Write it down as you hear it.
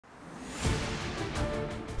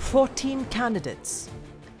14 candidates,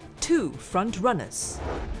 2 front-runners,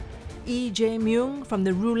 Lee Jae-myung from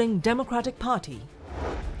the ruling Democratic Party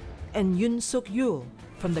and Yoon Suk-yeol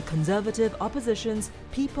from the conservative opposition's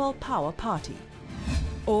People Power Party.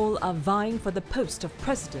 All are vying for the post of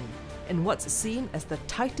president in what's seen as the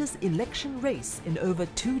tightest election race in over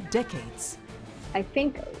 2 decades. I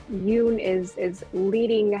think Yoon is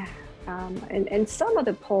leading in some of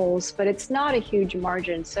the polls, but it's not a huge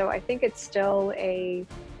margin. So I think it's still a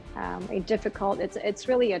difficult, it's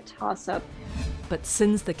really a toss-up. But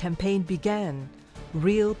since the campaign began,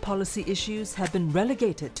 real policy issues have been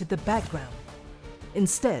relegated to the background.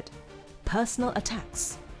 Instead, personal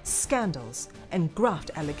attacks, scandals, and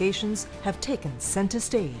graft allegations have taken center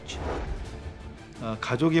stage.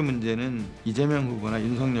 가족의 문제는 이재명 후보나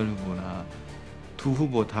윤석열 후보나 두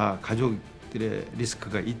후보 다 가족들의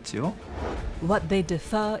리스크가 있죠. What they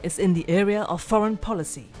differ is in the area of foreign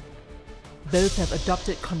policy. Both have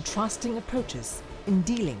adopted contrasting approaches in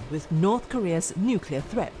dealing with North Korea's nuclear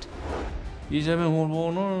threat. 이재명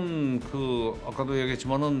후보는 아까도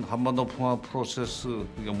얘기했지만은 한반도 통합 프로세스,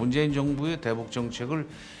 그러니까 문재인 정부의 대북 정책을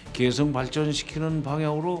개선 발전시키는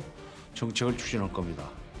방향으로 정책을 추진할 겁니다.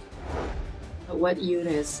 What Yoon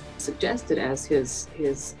has suggested as his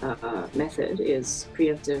method is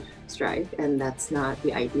preemptive strike, and that's not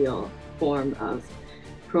the ideal form of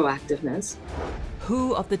proactiveness.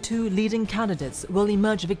 Who of the 2 leading candidates will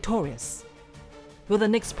emerge victorious? Will the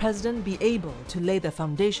next president be able to lay the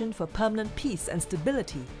foundation for permanent peace and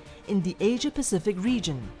stability in the Asia-Pacific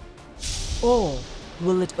region? Or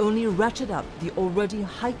will it only ratchet up the already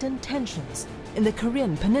heightened tensions in the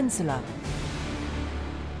Korean peninsula?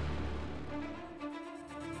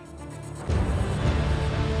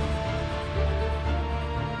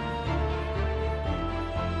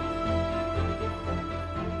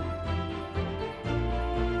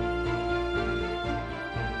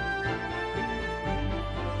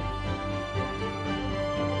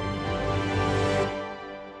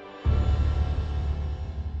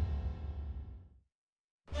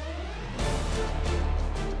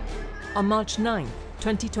 On March 9,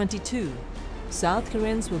 2022, South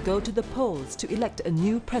Koreans will go to the polls to elect a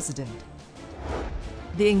new president.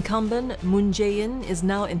 The incumbent Moon Jae-in is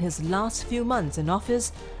now in his last few months in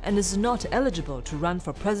office and is not eligible to run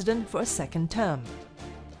for president for a second term.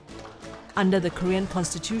 Under the Korean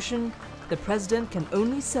constitution, the president can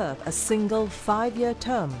only serve a single 5-year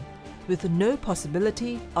term with no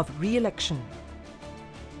possibility of re-election.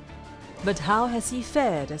 But how has he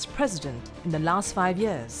fared as president in the last 5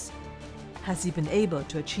 years? Has he been able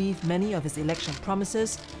to achieve many of his election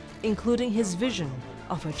promises, including his vision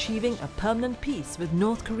of achieving a permanent peace with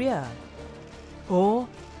North Korea? Or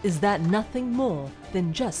is that nothing more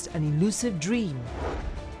than just an elusive dream?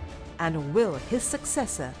 And will his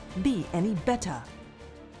successor be any better?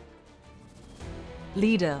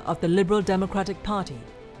 Leader of the Liberal Democratic Party,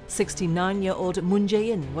 69-year-old Moon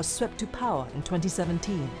Jae-in was swept to power in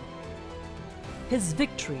 2017. His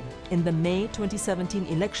victory in the May 2017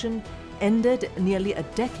 election ended nearly a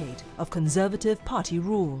decade of Conservative Party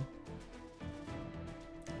rule.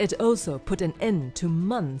 It also put an end to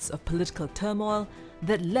months of political turmoil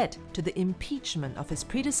that led to the impeachment of his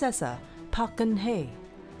predecessor, Park Geun-hye,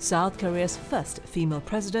 South Korea's first female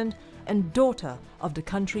president and daughter of the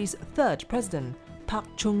country's 3rd president, Park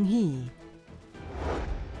Chung-hee.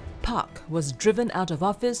 Park was driven out of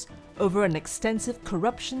office over an extensive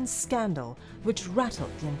corruption scandal which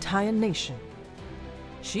rattled the entire nation.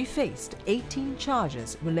 She faced 18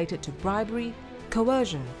 charges related to bribery,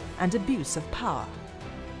 coercion, and abuse of power.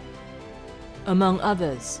 Among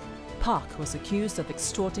others, Park was accused of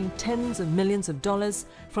extorting tens of millions of dollars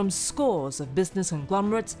from scores of business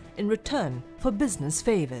conglomerates in return for business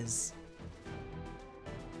favors.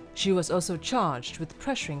 She was also charged with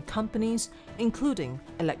pressuring companies, including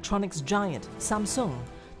electronics giant Samsung,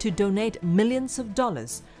 to donate millions of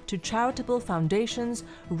dollars to charitable foundations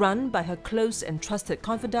run by her close and trusted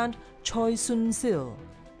confidant Choi Soon-sil.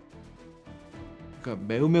 그러니까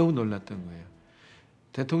매우 놀랐던 거예요.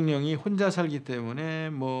 대통령이 혼자 살기 때문에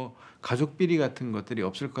뭐 가족 비리 같은 것들이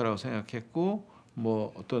없을 거라고 생각했고,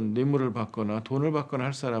 뭐 어떤 뇌물을 받거나 돈을 받거나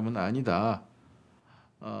할 사람은 아니다.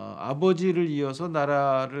 아버지를 이어서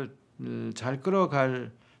나라를 잘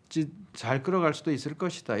끌어갈 수도 있을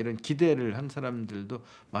것이다. 이런 기대를 한 사람들도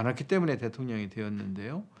많았기 때문에 대통령이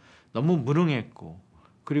되었는데요. 너무 무능했고,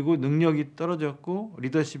 그리고 능력이 떨어졌고,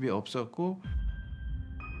 리더십이 없었고.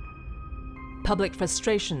 Public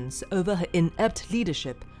frustrations over her inept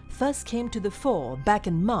leadership first came to the fore back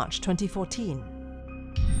in March 2014.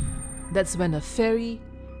 That's when a ferry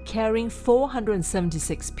carrying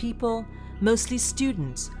 476 people, mostly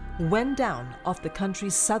students, went down off the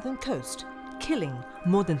country's southern coast, killing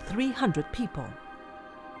more than 300 people.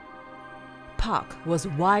 Park was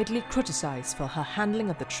widely criticized for her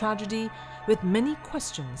handling of the tragedy, with many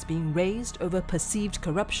questions being raised over perceived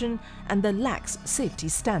corruption and the lax safety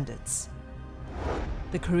standards.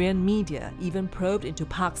 The Korean media even probed into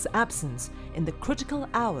Park's absence in the critical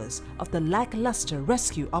hours of the lackluster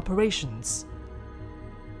rescue operations.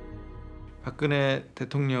 박근혜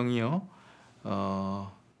대통령이요,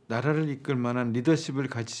 나라를 이끌 만한 리더십을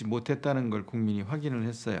가지지 못했다는 걸 국민이 확인을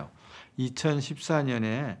했어요.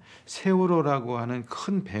 2014년에 세월호라고 하는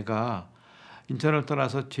큰 배가 인천을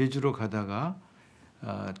떠나서 제주로 가다가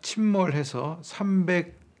침몰해서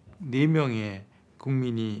 304명의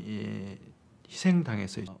국민이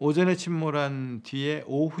희생당했어요. 오전에 침몰한 뒤에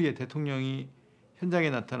오후에 대통령이 현장에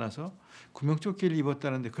나타나서 구명조끼를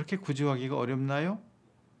입었다는데 그렇게 구조하기가 어렵나요?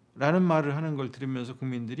 라는 말을 하는 걸 들으면서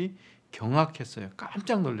국민들이 경악했어요.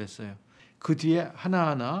 깜짝 놀랐어요. 그 뒤에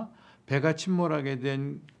하나하나 배가 침몰하게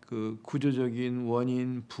된 그 구조적인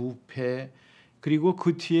원인, 부패, 그리고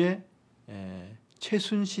그 뒤에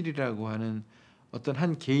최순실이라고 하는 어떤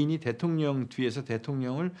한 개인이 대통령 뒤에서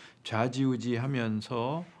대통령을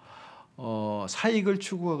좌지우지하면서 사익을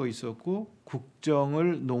추구하고 있었고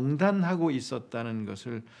국정을 농단하고 있었다는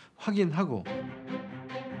것을 확인하고.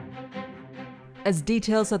 As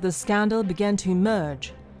details of the scandal began to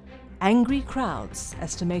emerge, angry crowds,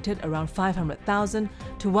 estimated around 500,000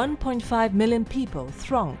 to 1.5 million people,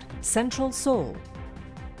 thronged central Seoul.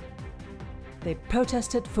 They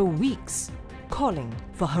protested for weeks, calling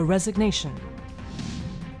for her resignation.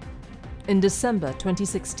 In December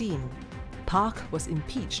 2016, Park was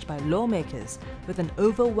impeached by lawmakers with an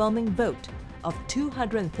overwhelming vote of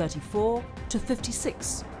 234 to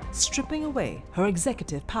 56, stripping away her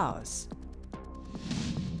executive powers.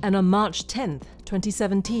 And on March 10,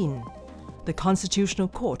 2017, the Constitutional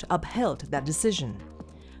Court upheld that decision,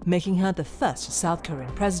 making her the first South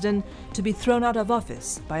Korean president to be thrown out of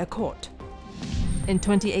office by a court. In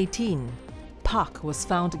 2018, Park was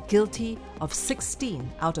found guilty of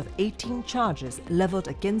 16 out of 18 charges leveled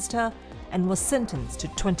against her and was sentenced to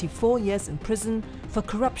 24 years in prison for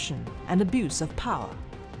corruption and abuse of power.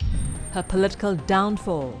 Her political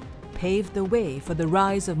downfall paved the way for the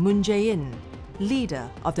rise of Moon Jae-in, leader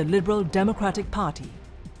of the Liberal Democratic Party.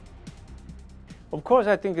 Of course,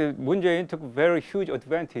 I think Moon Jae-in took very huge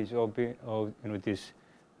advantage of this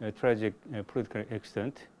tragic political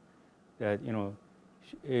accident. That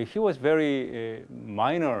he was very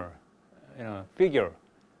minor figure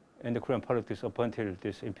in the Korean politics up until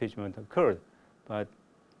this impeachment occurred, but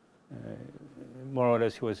more or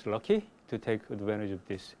less he was lucky to take advantage of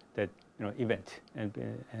that event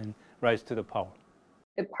and rise to the power.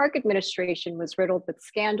 The Park administration was riddled with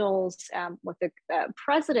scandals, with a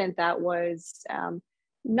president that was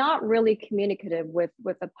not really communicative with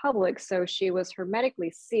the public, so she was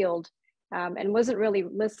hermetically sealed and wasn't really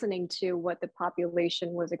listening to what the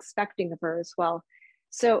population was expecting of her as well.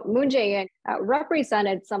 So Moon Jae-in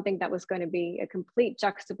represented something that was going to be a complete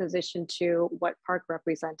juxtaposition to what Park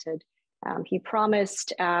represented. He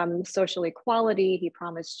promised social equality, he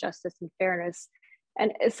promised justice and fairness,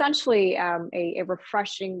 and essentially a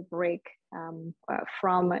refreshing break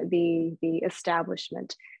from the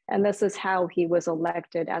establishment. And this is how he was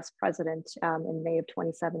elected as president in May of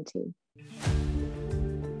 2017.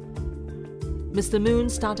 Mr. Moon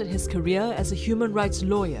started his career as a human rights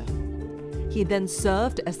lawyer. He then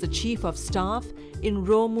served as the chief of staff in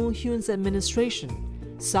Roh Moo-hyun's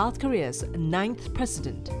administration, South Korea's 9th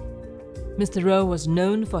president. Mr. Roh was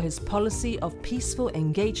known for his policy of peaceful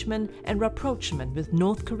engagement and rapprochement with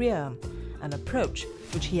North Korea, an approach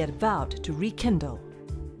which he had vowed to rekindle.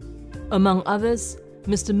 Among others,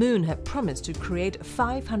 Mr. Moon had promised to create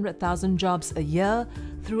 500,000 jobs a year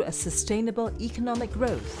through a sustainable economic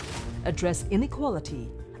growth, address inequality,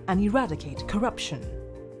 and eradicate corruption.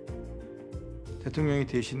 대통령이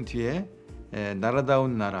되신 뒤에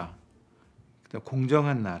나라다운 나라,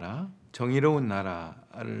 공정한 나라, 정의로운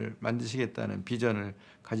나라를 만드시겠다는 비전을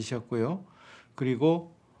가지셨고요.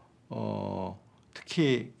 그리고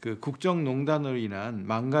특히 그 국정농단으로 인한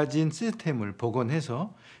망가진 시스템을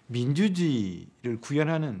복원해서 민주주의를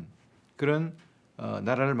구현하는 그런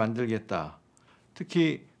나라를 만들겠다.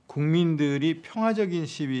 특히 국민들이 평화적인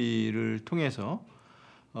시위를 통해서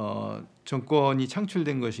정권이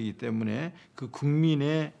창출된 것이기 때문에 그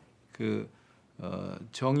국민의 그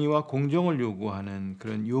정의와 공정을 요구하는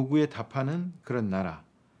그런 요구에 답하는 그런 나라.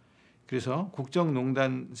 그래서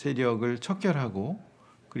국정농단 세력을 척결하고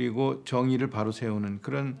그리고 정의를 바로 세우는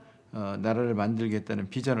그런 나라를 만들겠다는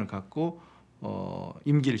비전을 갖고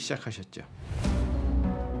임기를 시작하셨죠.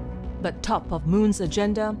 But top of Moon's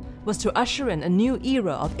agenda was to usher in a new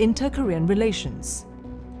era of inter-Korean relations.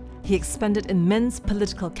 He expended immense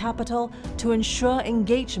political capital to ensure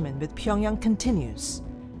engagement with Pyongyang continues.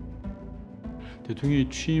 대통령이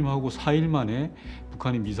취임하고 4일 만에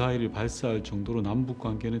북한이 미사일을 발사할 정도로 남북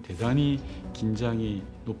관계는 대단히 긴장이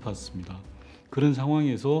높았습니다. 그런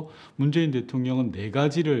상황에서 문재인 대통령은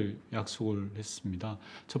 4가지를 약속을 했습니다.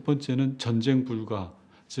 첫 번째는 전쟁 불가,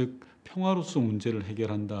 즉 평화로서 문제를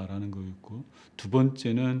해결한다라는 거였고, 두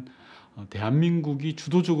번째는 대한민국이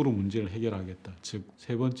주도적으로 문제를 해결하겠다. 즉,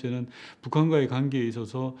 세 번째는 북한과의 관계에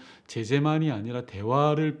있어서 제재만이 아니라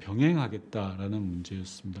대화를 병행하겠다라는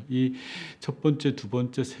문제였습니다. 이 첫 번째, 두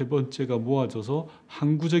번째, 세 번째가 모아져서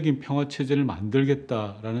항구적인 평화 체제를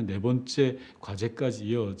만들겠다라는 4번째 과제까지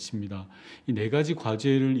이어집니다. 이 4가지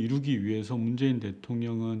과제를 이루기 위해서 문재인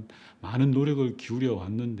대통령은 많은 노력을 기울여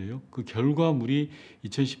왔는데요. 그 결과물이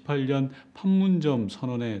 2018년 판문점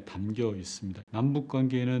선언에 담겨 있습니다. 남북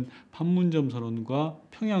관계에는 판문점 선언과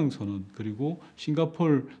평양 선언 그리고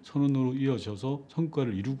싱가포르 선언으로 이어져서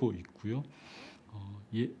성과를 이루고 있고요.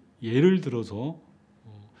 예를 들어서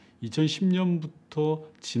 2010년부터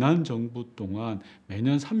지난 정부 동안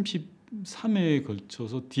매년 33회에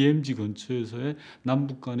걸쳐서 DMZ 근처에서의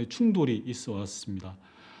남북 간의 충돌이 있어 왔습니다.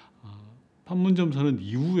 판문점 선언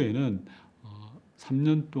이후에는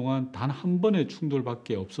 3년 동안 단 한 번의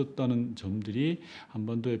충돌밖에 없었다는 점들이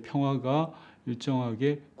한반도의 평화가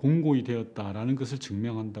일정하게 공고히 되었다라는 것을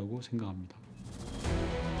증명한다고 생각합니다.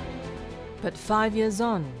 But 5 years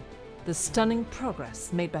on, the stunning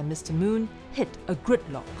progress made by Mr. Moon hit a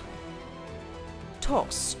gridlock.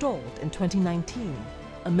 Talks stalled in 2019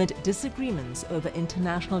 amid disagreements over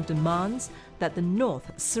international demands that the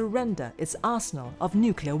North surrender its arsenal of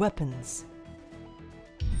nuclear weapons.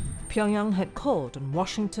 Pyongyang had called on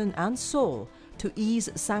Washington and Seoul to ease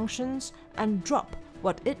sanctions and drop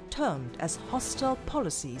what it termed as hostile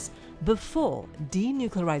policies before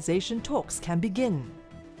denuclearization talks can begin.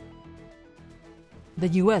 The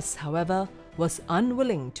US, however, was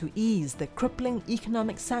unwilling to ease the crippling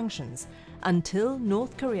economic sanctions until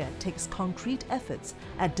North Korea takes concrete efforts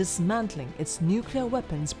at dismantling its nuclear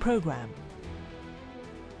weapons program.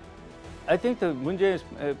 I think the Moon Jae-in's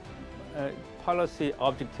policy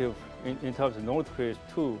objective in terms of North Korea is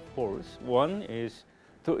twofold. One is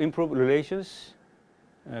to improve relations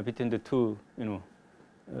between the two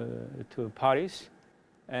parties,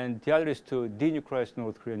 and the other is to denuclearize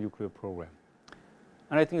North Korean nuclear program.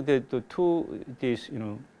 And I think that the two these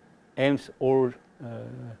aims all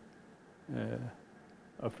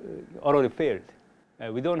already failed.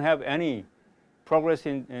 We don't have any progress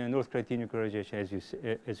in North Korea denuclearization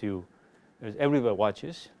as everybody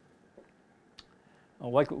watches.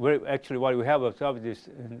 What we have observed is,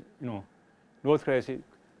 North Korea has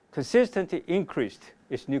consistently increased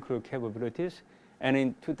its nuclear capabilities, and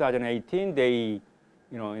in 2018, they,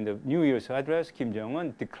 in the New Year's address, Kim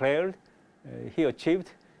Jong-un declared he achieved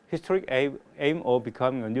historic aim of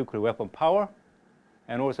becoming a nuclear weapon power,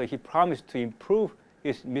 and also he promised to improve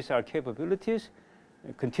his missile capabilities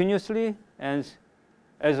continuously. And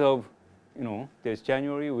as of this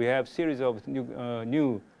January, we have series of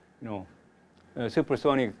new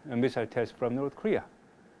supersonic missile tests from North Korea.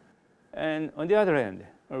 And on the other hand,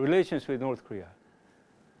 relations with North Korea.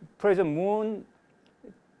 President Moon,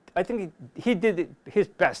 I think he did his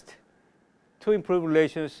best to improve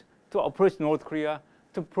relations, to approach North Korea,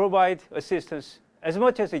 to provide assistance as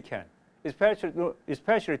much as he can,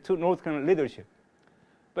 especially to North Korean leadership.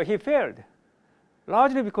 But he failed,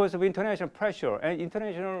 largely because of international pressure and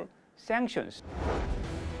international sanctions.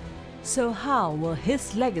 So how will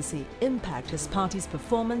his legacy impact his party's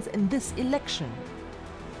performance in this election?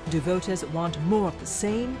 Do voters want more of the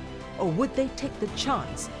same, or would they take the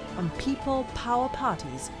chance on People Power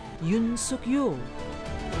Party's Yoon Suk-yeol?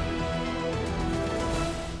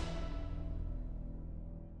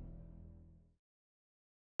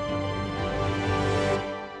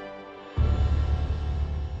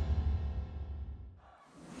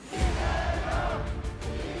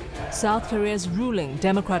 South Korea's ruling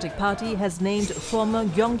Democratic Party has named former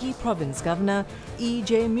Gyeonggi Province Governor Lee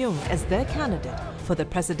Jae-myung as their candidate for the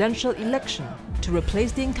presidential election to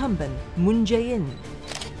replace the incumbent Moon Jae-in.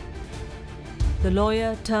 The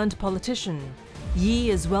lawyer turned politician, Lee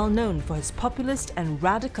is well known for his populist and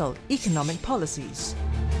radical economic policies.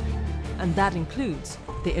 And that includes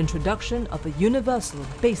the introduction of a universal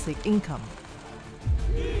basic income.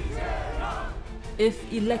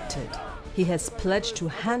 If elected, he has pledged to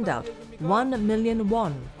hand out 1 million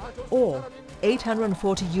won, or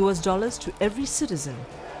 $840 to every citizen,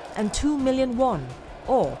 and 2 million won,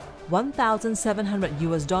 or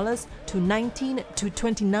 $1,700 to 19 to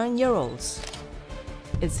 29-year-olds.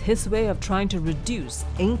 It's his way of trying to reduce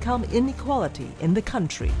income inequality in the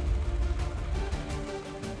country.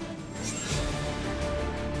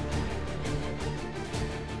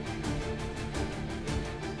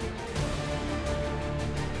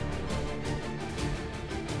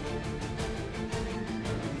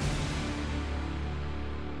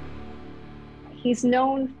 He's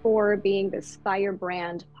known for being this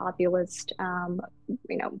firebrand populist,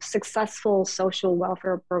 successful social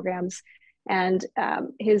welfare programs, and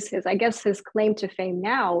his I guess his claim to fame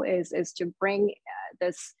now is to bring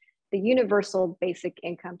the universal basic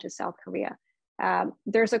income to South Korea.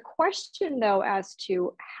 There's a question though as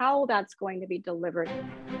to how that's going to be delivered.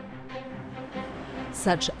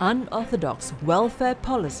 Such unorthodox welfare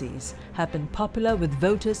policies have been popular with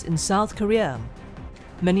voters in South Korea,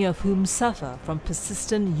 many of whom suffer from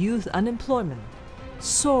persistent youth unemployment,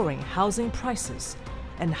 soaring housing prices,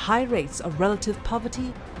 and high rates of relative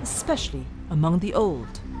poverty, especially among the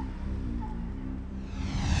old.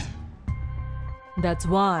 That's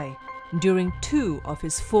why, during 2 of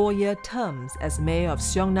his 4-year terms as mayor of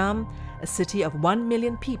Seongnam, a city of 1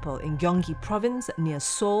 million people in Gyeonggi province near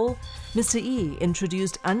Seoul, Mr. Lee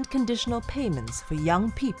introduced unconditional payments for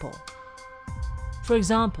young people. For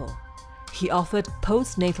example, he offered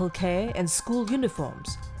postnatal care and school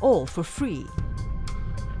uniforms, all for free.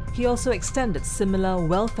 He also extended similar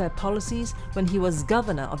welfare policies when he was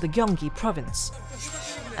governor of the Gyeonggi province,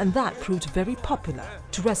 and that proved very popular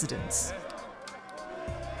to residents.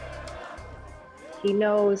 He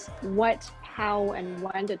knows what, how, and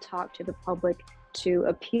when to talk to the public to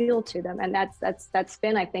appeal to them, and that's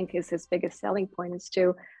been, I think, his biggest selling point, is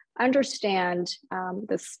to understand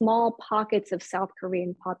the small pockets of South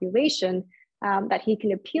Korean population that he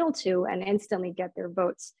can appeal to and instantly get their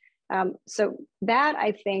votes. So that,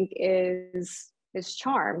 I think, is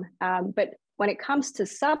charm. But when it comes to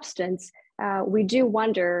substance, we do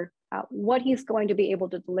wonder what he's going to be able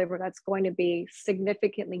to deliver that's going to be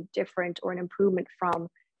significantly different or an improvement from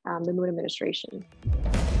the Moon administration.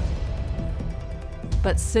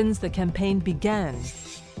 But since the campaign began,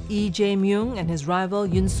 Lee Jae-myung and his rival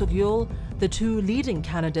Yoon Suk-yeol, the 2 leading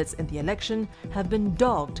candidates in the election, have been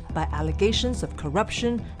dogged by allegations of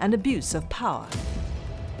corruption and abuse of power.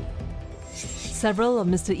 Several of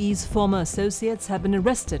Mr. Lee's former associates have been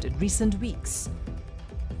arrested in recent weeks.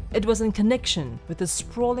 It was in connection with a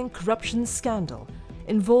sprawling corruption scandal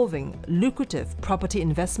involving lucrative property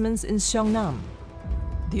investments in Seongnam.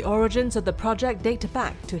 The origins of the project date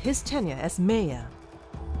back to his tenure as mayor,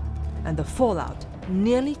 and the fallout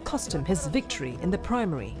nearly cost him his victory in the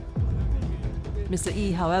primary. Mr.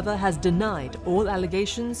 Lee, however, has denied all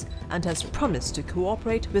allegations and has promised to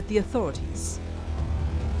cooperate with the authorities.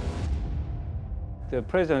 The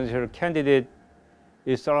presidential candidate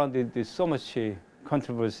is surrounded with so much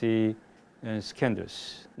controversy and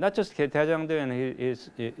scandals. Not just Dae-jang-do and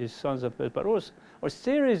his sons, but also a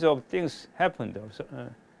series of things happened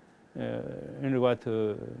in regard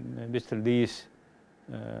to Mr. Lee's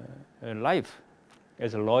life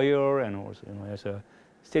as a lawyer and also as a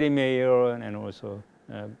city mayor and also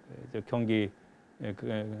the Gyeonggi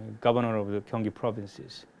governor of the Gyeonggi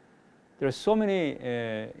provinces. There are so many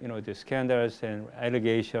the scandals and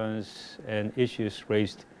allegations and issues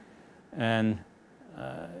raised, and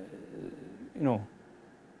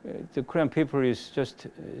the Korean people is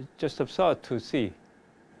just upset to see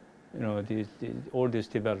all these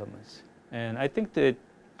developments. And I think that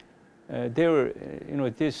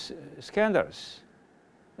these scandals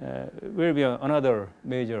will be another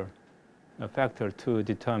major factor to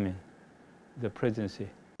determine the presidency.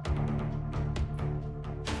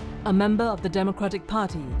 A member of the Democratic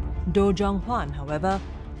Party, Do Jong-hwan, however,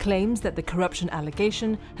 claims that the corruption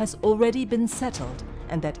allegation has already been settled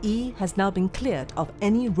and that Lee has now been cleared of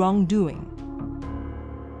any wrongdoing.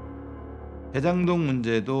 대장동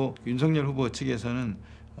문제도 윤석열 후보 측에서는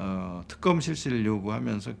특검 실시를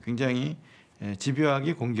요구하면서 굉장히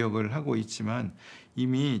집요하게 공격을 하고 있지만,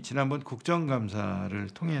 이미 지난번 국정감사를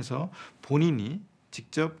통해서 본인이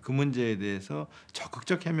직접 그 문제에 대해서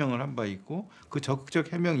적극적 해명을 한 바 있고, 그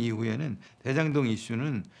적극적 해명 이후에는 대장동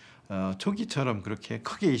이슈는 초기처럼 그렇게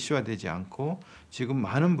크게 이슈화되지 않고 지금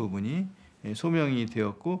많은 부분이 소명이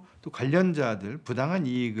되었고, 또 관련자들, 부당한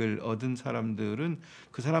이익을 얻은 사람들은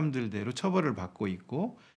그 사람들대로 처벌을 받고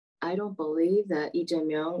있고. I don't believe that Lee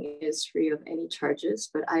Jae-myung is free of any charges,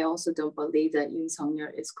 but I also don't believe that Yoon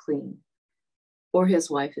Suk-yeol is clean or his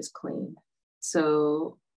wife is clean.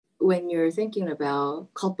 So when you're thinking about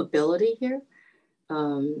culpability here,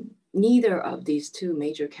 neither of these 2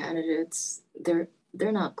 major candidates,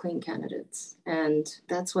 they're not clean candidates. And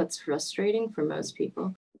that's what's frustrating for most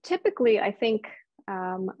people. Typically, I think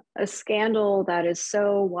a scandal that is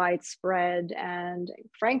so widespread and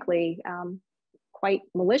frankly quite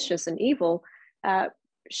malicious and evil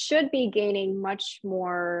should be gaining much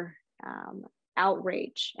more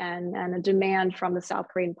outrage and a demand from the South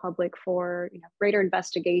Korean public for greater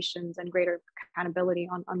investigations and greater accountability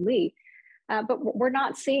on Lee. But we're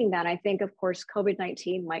not seeing that. I think, of course,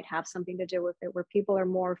 COVID-19 might have something to do with it, where people are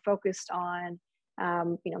more focused on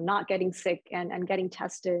not getting sick and getting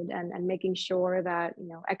tested and making sure that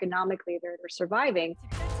economically they're surviving.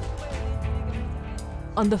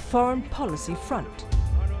 On the foreign policy front,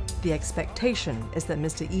 the expectation is that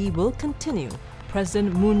Mr. Lee will continue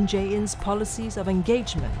President Moon Jae-in's policies of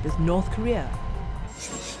engagement with North Korea.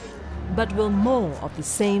 But will more of the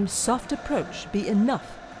same soft approach be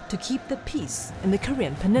enough to keep the peace in the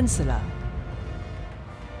Korean peninsula?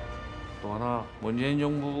 또 하나 문재인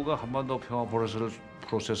정부가 한반도 평화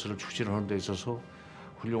프로세스를 추진하는 데 있어서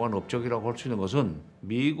훌륭한 업적이라고 할 수 있는 것은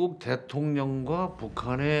미국 대통령과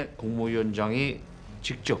북한의 국무위원장이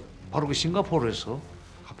직접 바로 그 싱가포르에서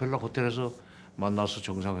카펠라 호텔에서 만나서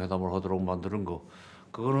정상회담을 하도록 만드는 거,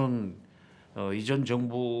 그거는 이전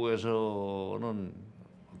정부에서는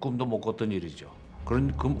꿈도 못 꿨던 일이죠.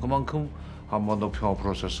 그만큼 한반도 평화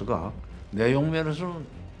프로세스가 내용 면에서는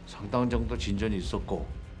상당 정도 진전이 있었고,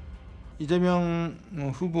 이재명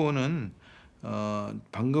후보는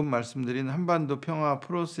방금 말씀드린 한반도 평화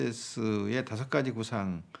프로세스의 5가지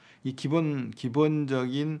구상, 이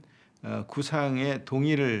기본적인 구상에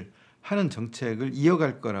동의를 하는 정책을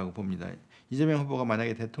이어갈 거라고 봅니다. 이재명 후보가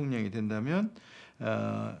만약에 대통령이 된다면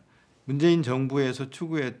문재인 정부에서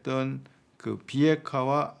추구했던 그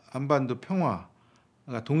비핵화와 한반도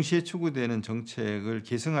평화가 동시에 추구되는 정책을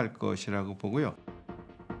계승할 것이라고 보고요.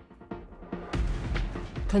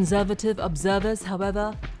 Conservative observers,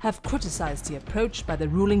 however, have criticized the approach by the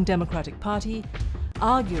ruling Democratic Party,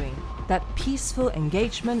 arguing that peaceful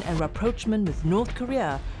engagement and rapprochement with North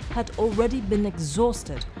Korea had already been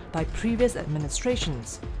exhausted by previous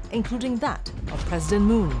administrations, including that of President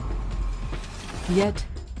Moon. Yet,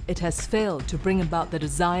 it has failed to bring about the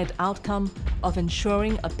desired outcome of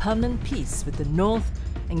ensuring a permanent peace with the North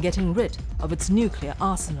and getting rid of its nuclear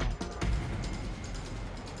arsenal.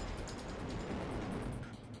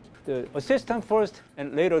 The assistance first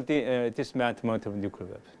and later the dismantlement of nuclear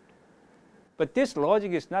weapons. But this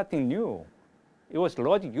logic is nothing new. It was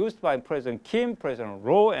logic used by President Kim, President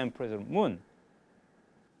Roh, and President Moon.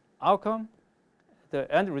 Outcome? The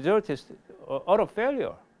end result is utter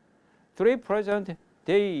failure. 3 presidents,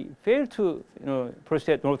 they failed to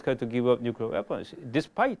persuade North Korea to give up nuclear weapons,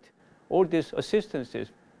 despite all these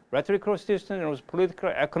assistances, rhetorical assistance, political,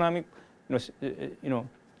 economic,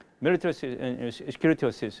 military and security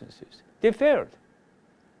assistances. They failed.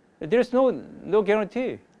 There's no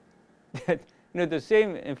guarantee that the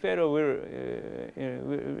same failure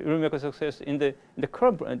will make a success in the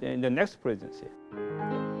next presidency.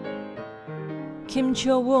 Kim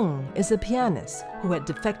Cho-woong is a pianist who had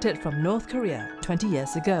defected from North Korea 20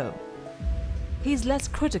 years ago. He's less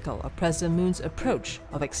critical of President Moon's approach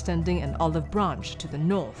of extending an olive branch to the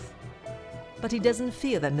north. But he doesn't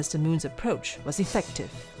feel that Mr. Moon's approach was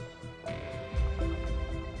effective.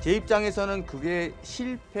 제 입장에서는 그게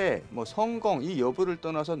실패, 성공, 이 여부를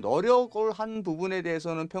떠나서 노력을 한 부분에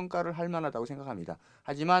대해서는 평가를 할 만하다고 생각합니다.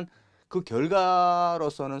 하지만 그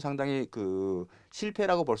결과로서는 상당히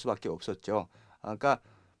실패라고 볼 수밖에 없었죠. 그러니까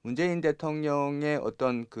문재인 대통령의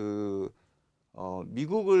어떤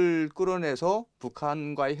미국을 끌어내서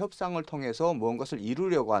북한과의 협상을 통해서 무언가를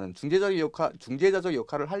이루려고 하는 중재자적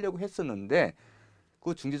역할을 하려고 했었는데,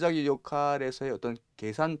 그 중재자적 역할에서의 어떤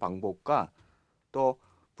계산 방법과 또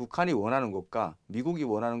북한이 원하는 것과 미국이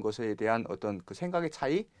원하는 것에 대한 어떤 그 생각의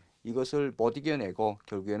차이, 이것을 못 이겨내고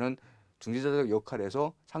결국에는 중재자적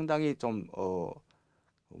역할에서 상당히 좀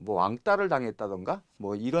왕따를 당했다던가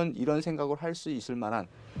이런 생각을 할 수 있을 만한.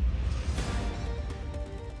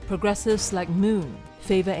 Progressives like Moon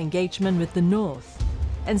favor engagement with the North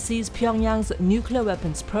and sees Pyongyang's nuclear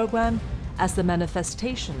weapons program as the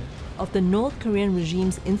manifestation of the North Korean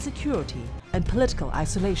regime's insecurity and political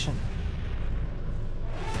isolation.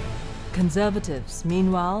 Conservatives,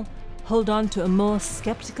 meanwhile, hold on to a more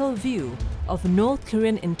skeptical view of North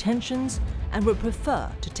Korean intentions and would prefer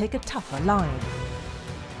to take a tougher line.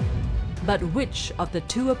 But which of the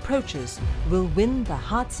two approaches will win the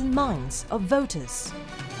hearts and minds of voters?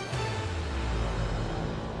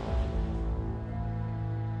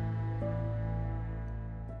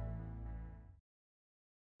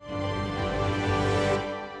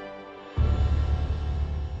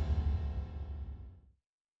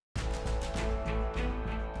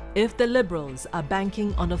 If the Liberals are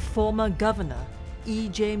banking on a former governor, Lee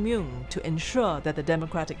Jae-myung, to ensure that the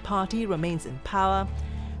Democratic Party remains in power,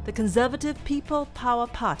 the Conservative People Power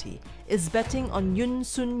Party is betting on Yoon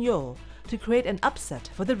Suk-yeol to create an upset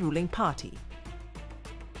for the ruling party.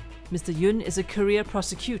 Mr. Yoon is a career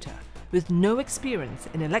prosecutor with no experience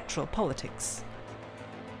in electoral politics.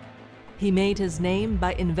 He made his name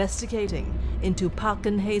by investigating into Park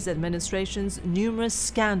Geun-hye's administration's numerous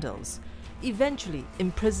scandals, eventually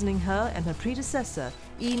imprisoning her and her predecessor,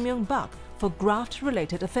 Lee Myung-bak, for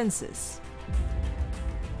graft-related offences.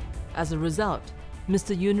 As a result,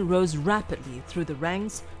 Mr. Yoon rose rapidly through the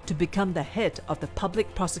ranks to become the head of the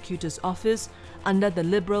Public Prosecutor's Office under the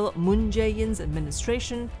Liberal Moon Jae-in's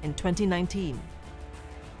administration in 2019.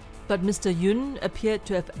 But Mr. Yoon appeared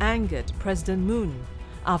to have angered President Moon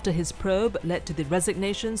after his probe led to the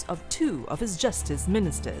resignations of 2 of his justice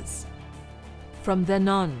ministers. From then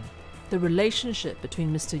on, the relationship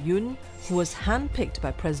between Mr. Yoon, who was handpicked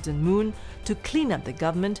by President Moon to clean up the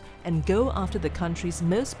government and go after the country's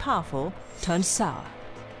most powerful, turned sour.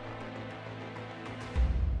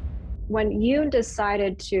 When Yoon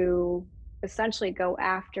decided to essentially go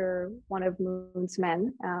after one of Moon's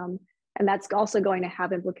men, and that's also going to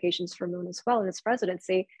have implications for Moon as well in his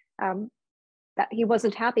presidency, that he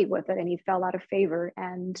wasn't happy with it and he fell out of favor.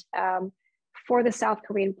 And for the South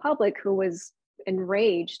Korean public, who was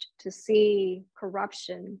enraged to see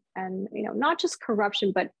corruption, and not just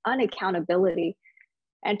corruption but unaccountability,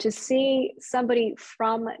 and to see somebody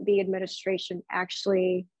from the administration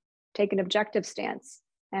actually take an objective stance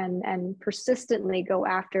and persistently go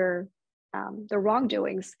after the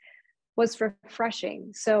wrongdoings, was refreshing.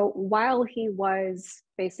 So while he was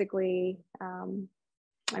basically,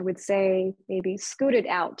 I would say, maybe scooted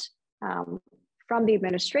out from the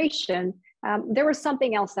administration, there was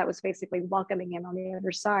something else that was basically welcoming him on the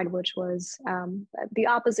other side, which was the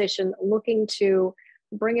opposition looking to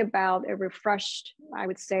bring about a refreshed, I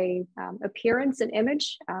would say, appearance and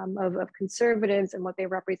image of conservatives and what they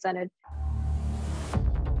represented.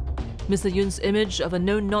 Mr. Yoon's image of a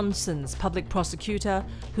no-nonsense public prosecutor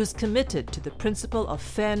who's committed to the principle of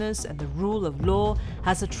fairness and the rule of law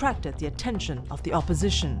has attracted the attention of the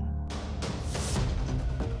opposition.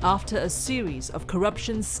 After a series of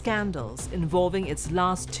corruption scandals involving its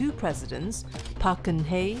last 2 presidents, Park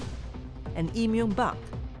Geun-hye and Lee Myung-bak,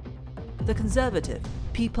 the Conservative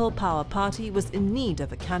People Power Party was in need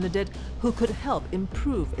of a candidate who could help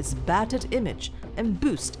improve its battered image and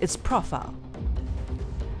boost its profile.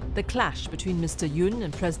 The clash between Mr. Yoon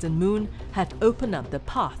and President Moon had opened up the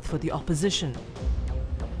path for the opposition.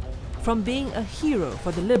 From being a hero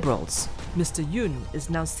for the Liberals, Mr. Yoon is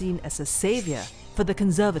now seen as a savior for the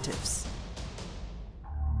Conservatives.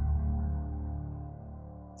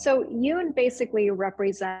 So Yoon basically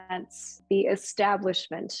represents the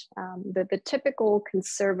establishment, the typical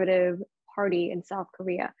conservative party in South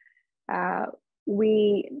Korea.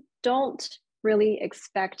 We don't really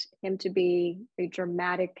expect him to be a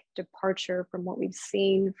dramatic departure from what we've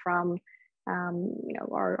seen from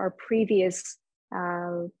our previous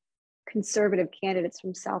conservative candidates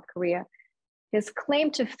from South Korea. His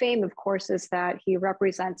claim to fame, of course, is that he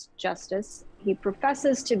represents justice. He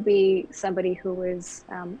professes to be somebody who is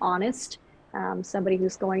honest, somebody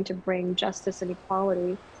who's going to bring justice and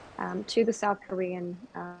equality to the South Korean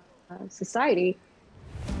society.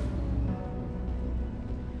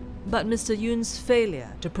 But Mr. Yoon's failure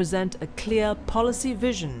to present a clear policy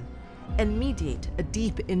vision and mediate a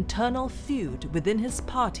deep internal feud within his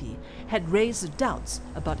party had raised doubts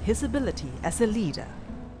about his ability as a leader.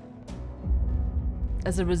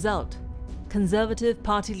 As a result, Conservative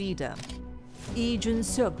Party leader Lee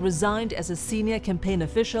Jae-myung resigned as a senior campaign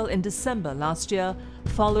official in December last year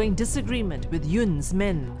following disagreement with Yoon's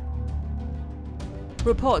men.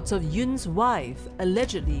 Reports of Yoon's wife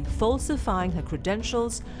allegedly falsifying her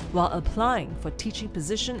credentials while applying for teaching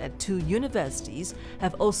position at 2 universities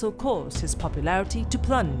have also caused his popularity to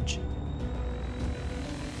plunge.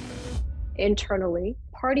 Internally,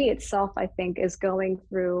 party itself, I think, is going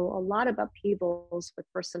through a lot of upheavals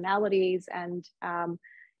with personalities and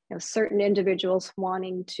certain individuals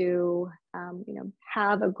wanting to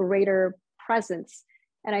have a greater presence.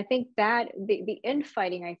 And I think that the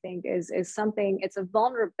infighting, I think, is something, it's a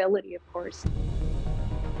vulnerability, of course.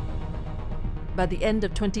 By the end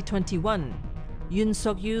of 2021, Yoon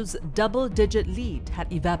Suk-yeol's double-digit lead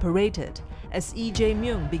had evaporated as Lee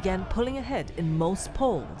Jae-myung began pulling ahead in most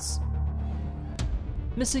polls.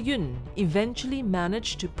 Mr. Yoon eventually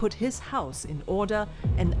managed to put his house in order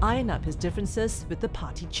and iron up his differences with the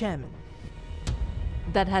party chairman.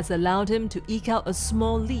 That has allowed him to eke out a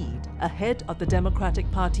small lead ahead of the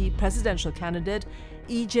Democratic Party presidential candidate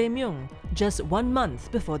Lee Jae-myung just 1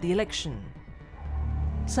 month before the election.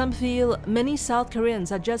 Some feel many South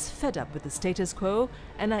Koreans are just fed up with the status quo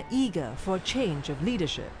and are eager for a change of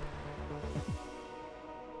leadership.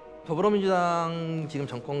 더불어민주당 지금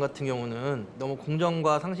정권 같은 경우는 너무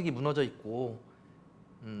공정과 상식이 무너져 있고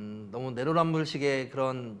너무 내로남불식의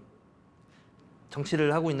그런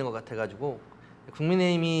정치를 하고 있는 것 같아가지고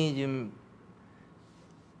국민의힘이 지금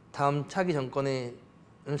다음 차기 정권을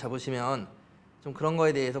잡으시면 좀 그런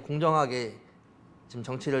거에 대해서 공정하게 지금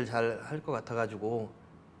정치를 잘 할 것 같아가지고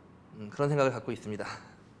그런 생각을 갖고 있습니다.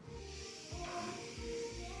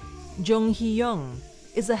 Jung Hee-young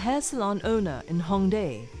is a hair salon owner in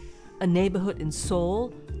Hongdae, a neighborhood in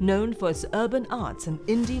Seoul known for its urban arts and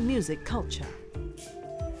indie music culture.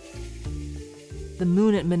 The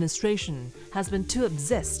Moon administration has been too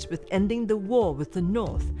obsessed with ending the war with the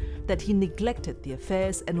North that he neglected the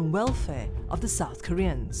affairs and welfare of the South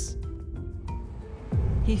Koreans.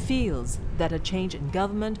 He feels that a change in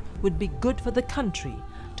government would be good for the country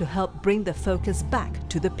to help bring the focus back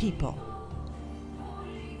to the people.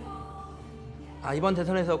 이번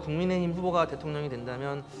대선에서 국민의힘 후보가 대통령이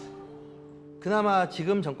된다면 그나마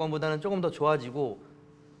지금 정권보다는 조금 더 좋아지고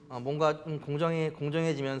뭔가 좀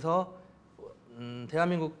공정해지면서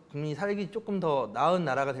대한민국 국민이 살기 조금 더 나은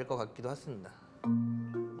나라가 될 것 같기도 했습니다.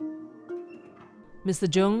 Mr.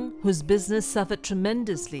 Jung, whose business suffered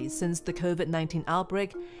tremendously since the COVID-19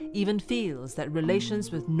 outbreak, even feels that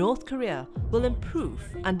relations with North Korea will improve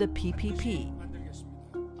under PPP.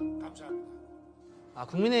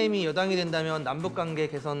 국민의힘이 여당이 된다면 남북관계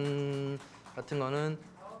개선 같은 거는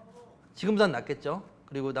지금보단 낫겠죠.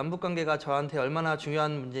 그리고 남북관계가 저한테 얼마나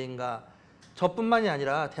중요한 문제인가 저뿐만이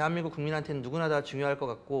아니라 대한민국 국민한테는 누구나 다 중요할 것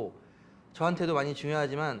같고 저한테도 많이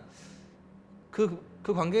중요하지만 그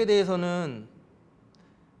관계에 대해서는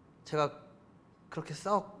제가 그렇게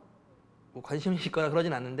썩 관심이 있거나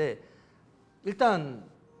그러진 않는데 일단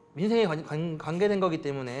민생에 관계된 거기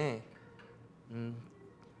때문에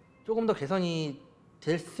조금 더 개선이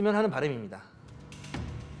됐으면 하는 바람입니다.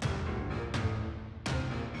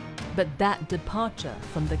 But that departure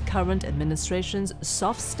from the current administration's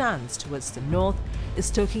soft stance towards the North is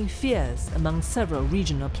stoking fears among several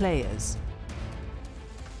regional players.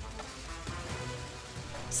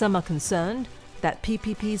 Some are concerned that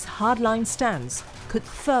PPP's hardline stance could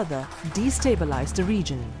further destabilize the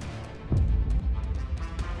region,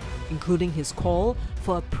 including his call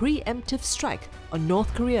for a preemptive strike on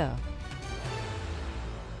North Korea.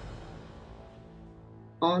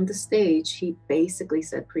 On the stage, he basically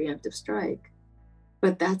said preemptive strike,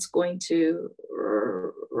 but that's going to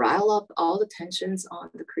rile up all the tensions on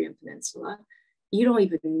the Korean Peninsula. You don't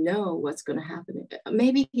even know what's going to happen.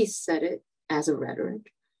 Maybe he said it as a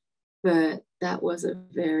rhetoric, but that was a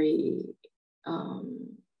very,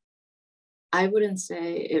 I wouldn't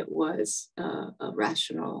say it was a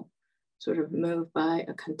rational sort of move by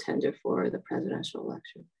a contender for the presidential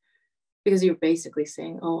election. Because you're basically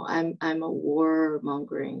saying, "Oh, I'm a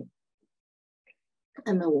warmongering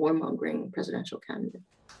presidential candidate."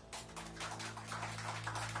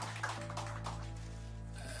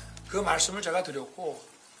 그 말씀을 제가 드렸고,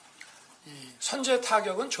 이 선제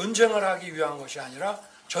타격은 전쟁을 하기 위한 것이 아니라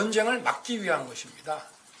전쟁을 막기 위한 것입니다.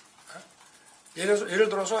 예를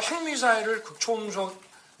들어서 핵미사일을 극초음속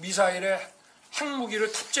미사일에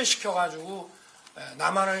핵무기를 탑재시켜 가지고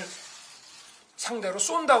남한을 상대로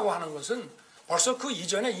쏜다고 하는 것은 벌써 그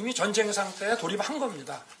이전에 이미 전쟁 상태에 돌입한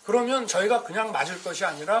겁니다. 그러면 저희가 그냥 맞을 것이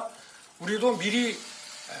아니라 우리도 미리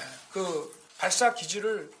그 발사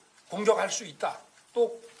기지를 공격할 수 있다.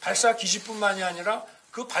 또 발사 기지뿐만이 아니라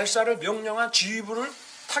그 발사를 명령한 지휘부를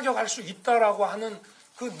타격할 수 있다라고 하는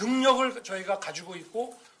그 능력을 저희가 가지고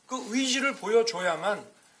있고 그 의지를 보여줘야만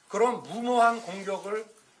그런 무모한 공격을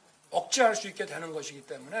억제할 수 있게 되는 것이기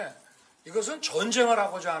때문에 이것은 전쟁을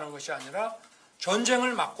하고자 하는 것이 아니라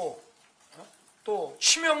전쟁을 막고 또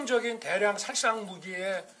치명적인 대량 살상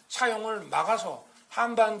무기의 사용을 막아서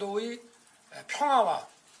한반도의 평화와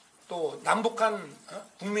또 남북한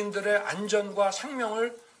국민들의 안전과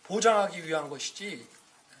생명을 보장하기 위한 것이지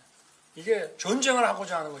이게 전쟁을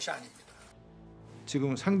하고자 하는 것이 아닙니다.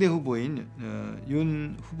 지금 상대 후보인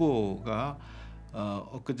윤 후보가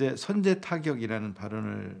엊그제 선제 타격이라는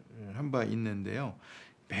발언을 한 바 있는데요.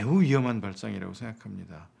 매우 위험한 발상이라고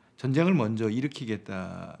생각합니다. 전쟁을 먼저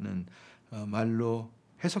일으키겠다는 말로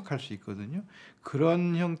해석할 수 있거든요.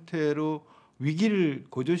 그런 형태로 위기를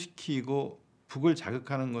고조시키고 북을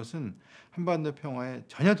자극하는 것은 한반도 평화에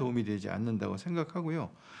전혀 도움이 되지 않는다고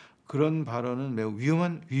생각하고요. 그런 발언은 매우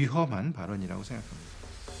위험한 발언이라고 생각합니다.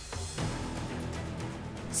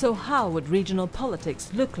 So how would regional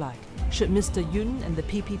politics look like should Mr. Yoon and the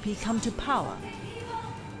PPP come to power?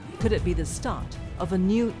 could it be the start of a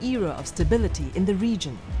new era of stability in the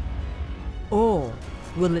region? Or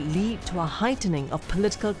will it lead to a heightening of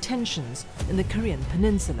political tensions in the Korean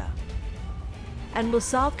peninsula? And will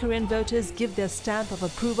South Korean voters give their stamp of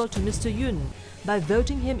approval to Mr. Yoon by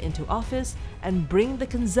voting him into office and bring the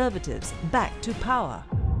conservatives back to power?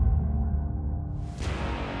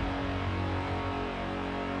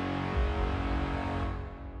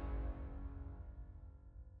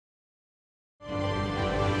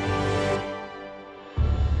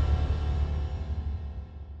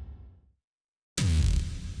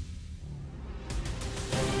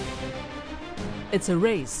 It's a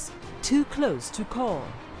race too close to call.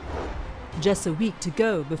 Just a week to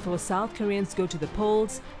go before South Koreans go to the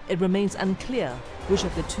polls, it remains unclear which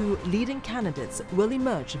of the two leading candidates will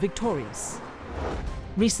emerge victorious.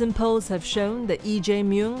 Recent polls have shown that Lee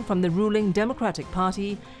Jae-myung from the ruling Democratic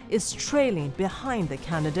Party is trailing behind the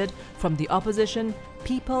candidate from the opposition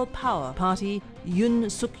People Power Party,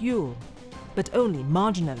 Yoon Suk-yeol, but only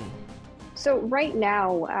marginally. So right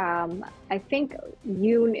now, I think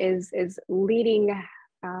Yoon is leading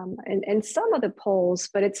in some of the polls,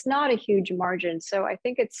 but it's not a huge margin. So I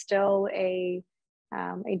think it's still a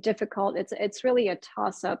difficult. It's really a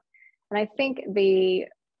toss-up, and I think the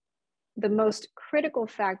most critical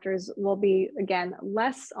factors will be, again,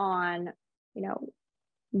 less on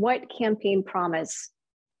what campaign promise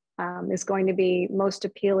is going to be most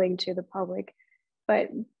appealing to the public, but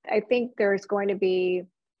I think there's going to be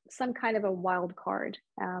some kind of a wild card,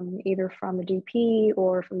 either from the DP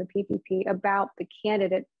or from the PPP, about the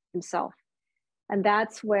candidate himself. And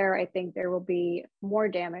that's where I think there will be more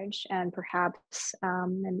damage and perhaps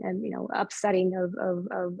upsetting of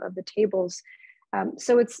the tables.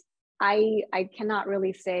 So I cannot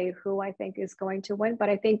really say who I think is going to win, but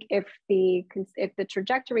I think if the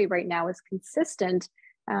trajectory right now is consistent,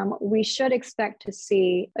 we should expect to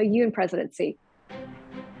see a Yoon presidency.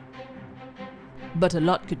 But a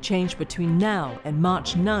lot could change between now and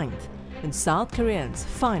March 9th, when South Koreans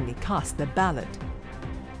finally cast their ballot.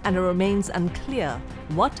 And it remains unclear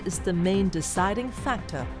what is the main deciding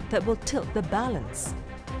factor that will tilt the balance.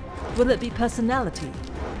 Will it be personality,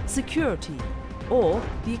 security, or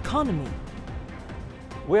the economy?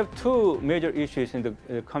 We have two major issues in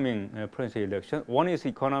the coming presidential election. One is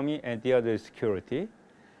economy and the other is security.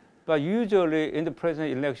 But usually in the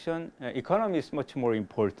presidential election, economy is much more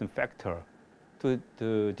important factor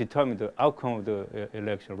to determine the outcome of the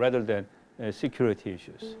election rather than security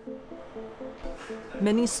issues.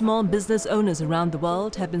 Many small business owners around the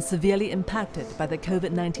world have been severely impacted by the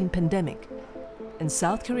COVID-19 pandemic, and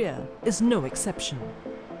South Korea is no exception.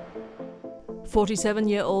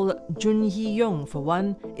 47-year-old Yoon Suk-yeol, for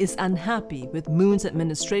one, is unhappy with Moon's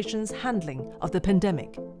administration's handling of the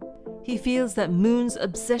pandemic. He feels that Moon's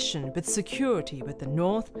obsession with security with the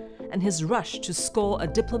North and his rush to score a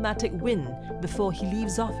diplomatic win before he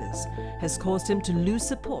leaves office has caused him to lose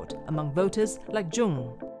support among voters like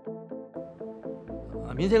Jung.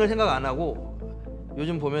 민생을 생각 안 하고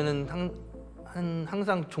요즘 보면은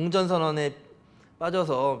항상 종전선언에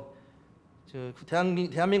빠져서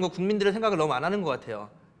대한민국 국민들의 생각을 너무 안 하는 것 같아요.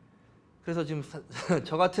 그래서 지금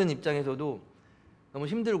저 같은 입장에서도 너무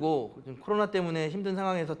힘들고 코로나 때문에 힘든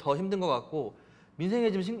상황에서 더 힘든 것 같고 민생에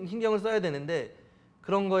좀 신경을 써야 되는데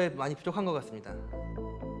그런 거에 많이 부족한 것 같습니다.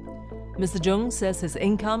 Mr. Jung says his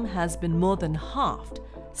income has been more than halved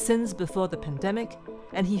since before the pandemic,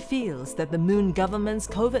 and he feels that the Moon government's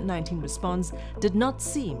COVID-19 response did not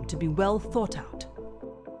seem to be well thought out.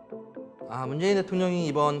 문재인 대통령이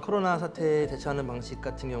이번 코로나 사태에 대처하는 방식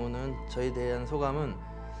같은 경우는 저에 대한 소감은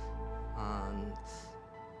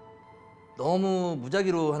너무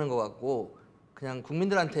무작위로 하는 것 같고 그냥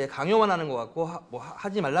국민들한테 강요만 하는 것 같고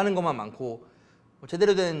하지 말라는 것만 많고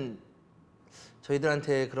제대로 된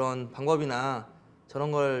저희들한테 그런 방법이나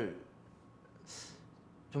저런 걸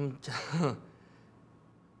좀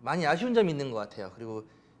많이 아쉬운 점이 있는 것 같아요. 그리고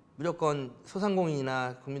무조건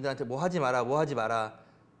소상공인이나 국민들한테 뭐 하지 마라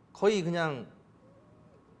거의 그냥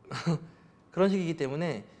그런 식이기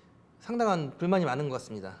때문에 상당한 불만이 많은 것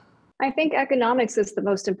같습니다. I think economics is the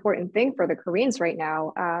most important thing for the Koreans right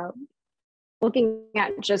now. Looking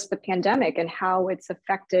at just the pandemic and how it's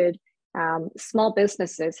affected small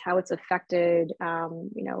businesses, how it's affected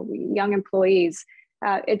young employees,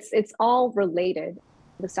 it's all related.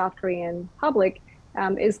 The South Korean public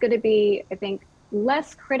is going to be, I think,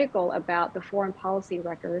 less critical about the foreign policy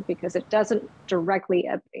record because it doesn't directly,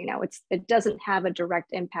 it doesn't have a direct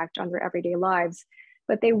impact on their everyday lives.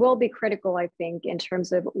 But they will be critical, I think, in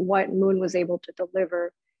terms of what Moon was able to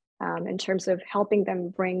deliver, in terms of helping them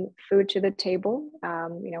bring food to the table,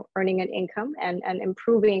 earning an income and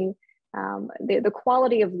improving the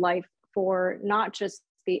quality of life for not just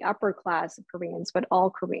the upper class of Koreans, but all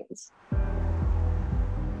Koreans.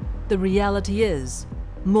 The reality is,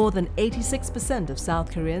 more than 86% of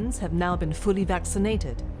South Koreans have now been fully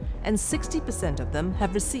vaccinated, and 60% of them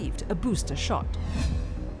have received a booster shot.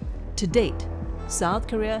 To date, South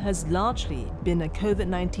Korea has largely been a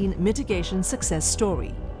COVID-19 mitigation success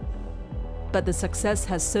story. But the success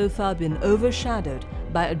has so far been overshadowed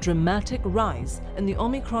by a dramatic rise in the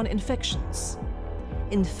Omicron infections.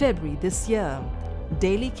 In February this year,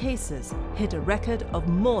 daily cases hit a record of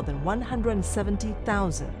more than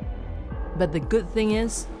 170,000. But the good thing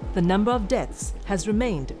is, the number of deaths has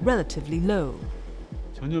remained relatively low.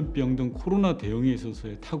 전염병 등 코로나 대응에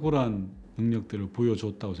있어서의 탁월한 능력들을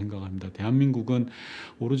보여줬다고 생각합니다. 대한민국은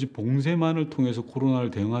오로지 봉쇄만을 통해서 코로나를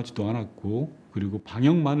대응하지도 않았고, 그리고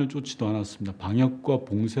방역만을 쫓지도 않았습니다. 방역과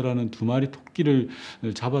봉쇄라는 두 마리 토끼를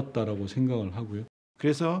잡았다라고 생각을 하고요.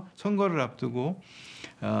 그래서 선거를 앞두고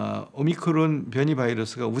오미크론 변이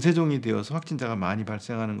바이러스가 우세종이 되어서 확진자가 많이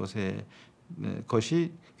발생하는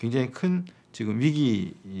것이 굉장히 큰 지금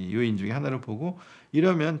위기 요인 중에 하나를 보고,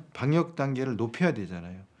 이러면 방역 단계를 높여야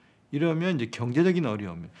되잖아요. 이러면 이제 경제적인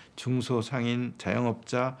어려움, 중소상인,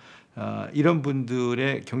 자영업자 이런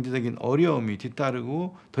분들의 경제적인 어려움이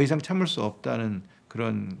뒤따르고 더 이상 참을 수 없다는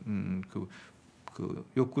그런 그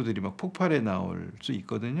욕구들이 막 폭발해 나올 수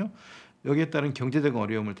있거든요. 여기에 따른 경제적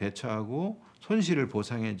어려움을 대처하고 손실을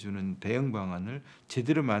보상해 주는 대응 방안을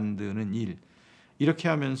제대로 만드는 일, 이렇게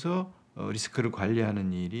하면서 리스크를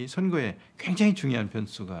관리하는 일이 선거에 굉장히 중요한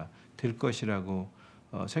변수가 될 것이라고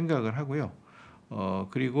생각을 하고요.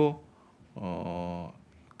 그리고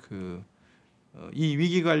이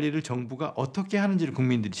위기 관리를 정부가 어떻게 하는지를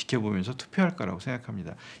국민들이 지켜보면서 투표할 거라고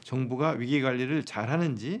생각합니다. 정부가 위기 관리를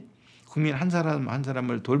잘하는지, 국민 한 사람 한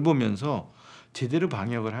사람을 돌보면서 제대로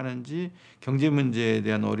방역을 하는지, 경제 문제에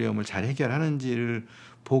대한 어려움을 잘 해결하는지를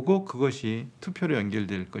보고 그것이 투표로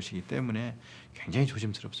연결될 것이기 때문에 굉장히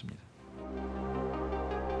조심스럽습니다.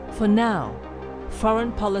 For now,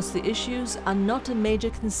 foreign policy issues are not a major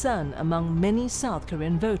concern among many South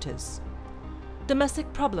Korean voters.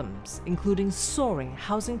 Domestic problems, including soaring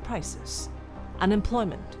housing prices,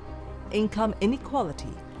 unemployment, income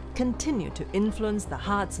inequality, continue to influence the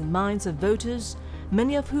hearts and minds of voters,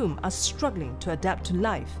 many of whom are struggling to adapt to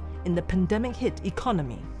life in the pandemic-hit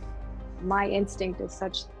economy. My instinct is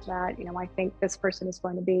such that, I think this person is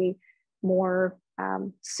going to be more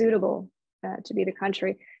suitable to be the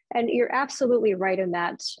country. And you're absolutely right in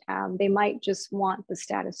that they might just want the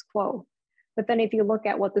status quo. But then if you look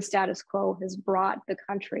at what the status quo has brought the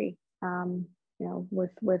country,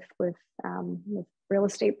 with real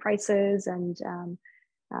estate prices and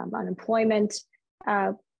unemployment,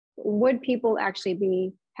 would people actually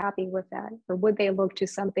be happy with that? Or would they look to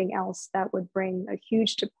something else that would bring a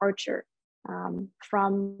huge departure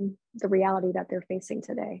from the reality that they're facing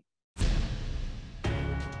today?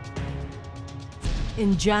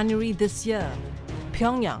 In January this year,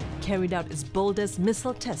 Pyongyang carried out its boldest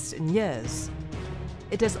missile test in years.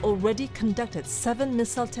 It has already conducted 7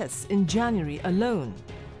 missile tests in January alone.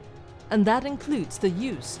 And that includes the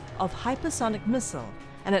use of hypersonic missile,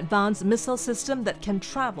 an advanced missile system that can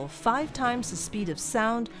travel 5 times the speed of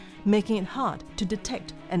sound, making it hard to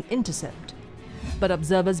detect and intercept. But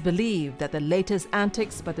observers believe that the latest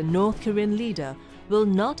antics by the North Korean leader will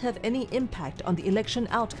not have any impact on the election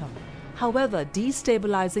outcome, however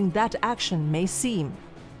destabilizing that action may seem.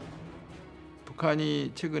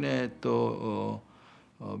 북한이 최근에 또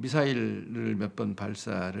미사일을 몇 번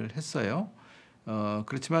발사를 했어요.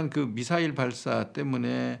 그렇지만 그 미사일 발사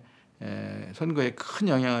때문에 선거에 큰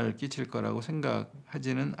영향을 끼칠 거라고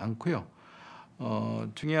생각하지는 않고요.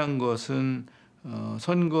 중요한 것은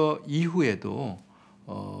선거 이후에도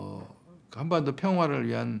한반도 평화를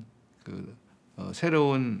위한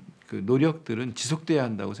새로운 노력들은 지속돼야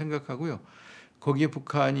한다고 생각하고요. 거기에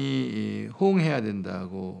북한이 호응해야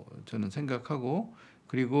된다고 저는 생각하고,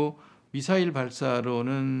 그리고 미사일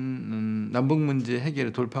발사로는 남북 문제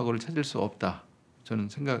해결의 돌파구를 찾을 수 없다. 저는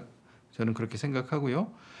그렇게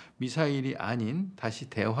생각하고요. 미사일이 아닌 다시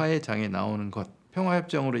대화의 장에 나오는 것,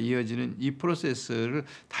 평화협정으로 이어지는 이 프로세스를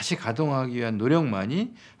다시 가동하기 위한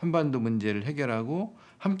노력만이 한반도 문제를 해결하고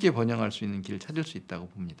함께 번영할 수 있는 길을 찾을 수 있다고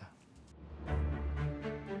봅니다.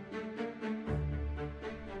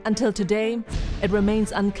 Until today, it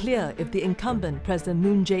remains unclear if the incumbent President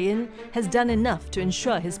Moon Jae-in has done enough to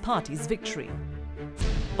ensure his party's victory.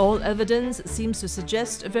 All evidence seems to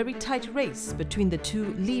suggest a very tight race between the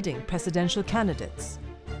two leading presidential candidates.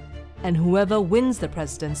 And whoever wins the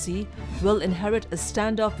presidency will inherit a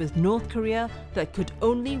standoff with North Korea that could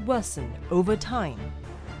only worsen over time.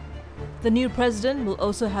 The new president will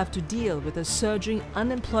also have to deal with a surging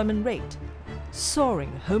unemployment rate,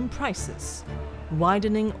 soaring home prices,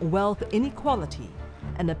 widening wealth inequality,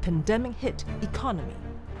 and a pandemic-hit economy.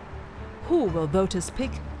 Who will voters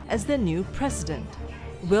pick as their new president?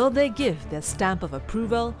 Will they give their stamp of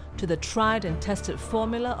approval to the tried and tested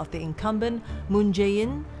formula of the incumbent Moon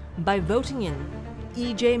Jae-in by voting in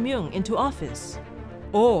Lee Jae-myung into office?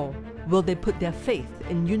 Or will they put their faith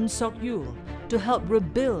in Yoon Suk-yeol to help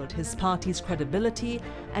rebuild his party's credibility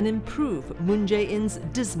and improve Moon Jae-in's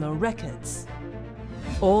dismal records?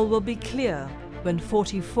 All will be clear when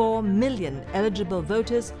 44 million eligible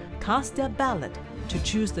voters cast their ballot to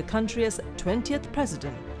choose the country's 20th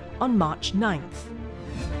president on March 9th.